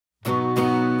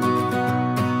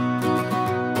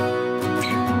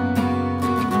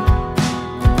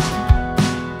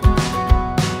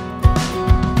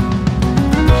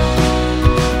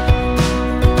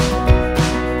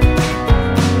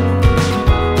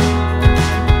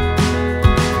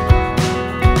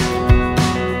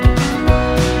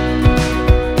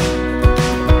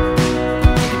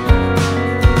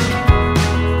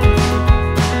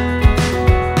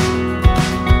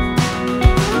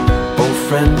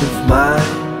of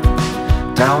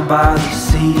mine, down by the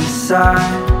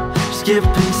seaside,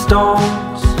 skipping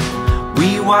stones.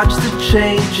 We watch the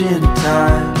changing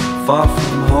tide, far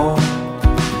from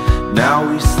home. Now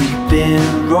we sleep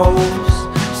in rows,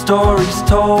 stories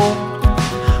told,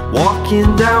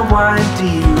 walking down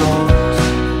windy roads.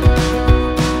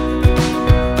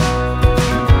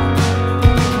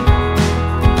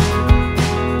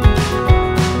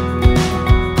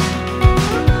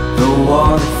 The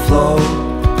water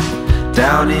flowed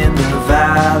down in the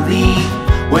valley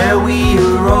where we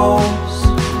arose,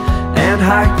 and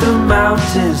hiked the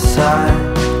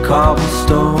mountainside,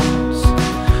 cobblestones,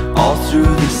 all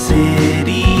through the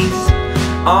cities,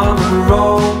 on the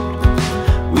road.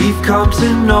 We've come to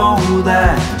know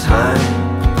that time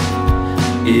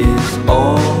is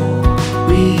all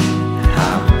we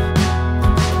have.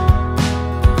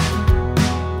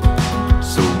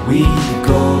 So we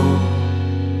go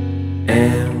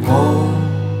and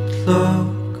won't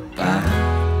look back.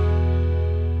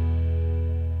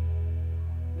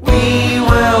 We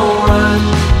will run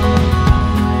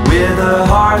with a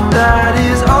heart that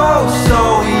is oh so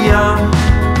young.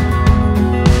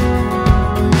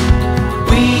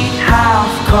 We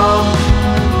have come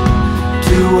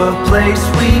to a place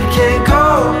we can go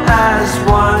as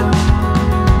one.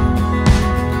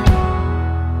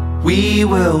 We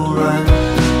will run.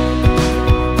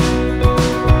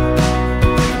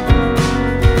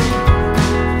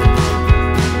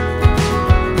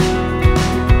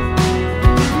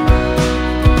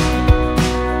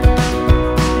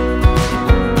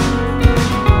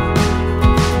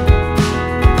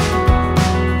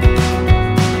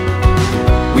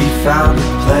 Found a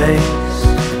place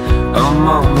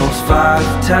among those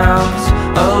 5 towns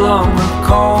along the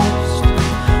coast,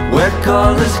 where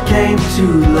colors came to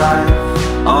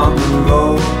life on the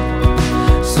road.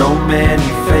 So many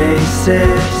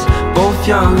faces, both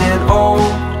young and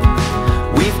old.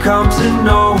 We've come to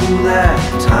know that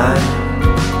time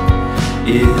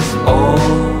is all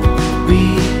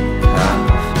we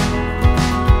have.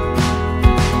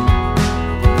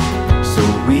 So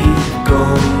we go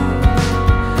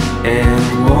and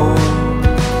won't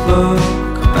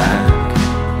look back.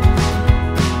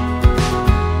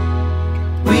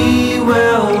 We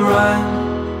will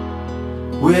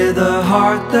run with a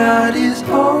heart that is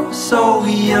oh so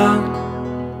young.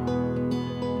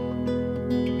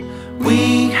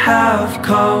 We have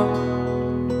come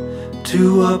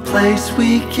to a place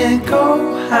we can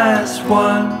go as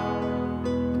one.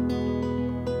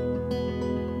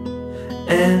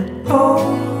 And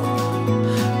oh,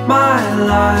 my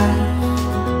life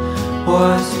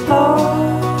was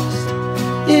lost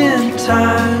in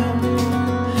time,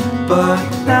 but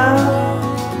now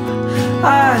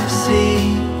I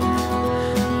see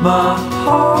my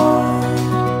heart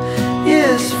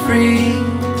is free.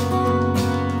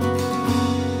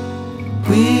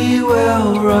 We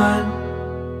will run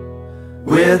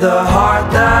with a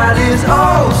heart that is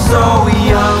oh so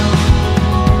young.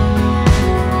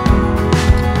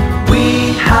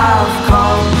 We have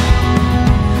come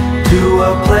to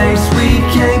a place we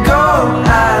can go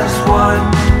as one.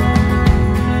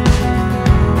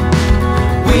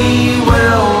 We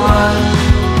will run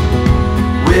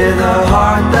with a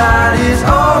heart that is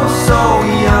oh so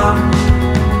young.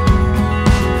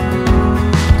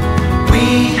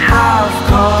 We have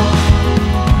come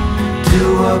to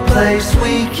a place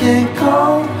we can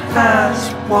go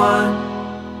as one.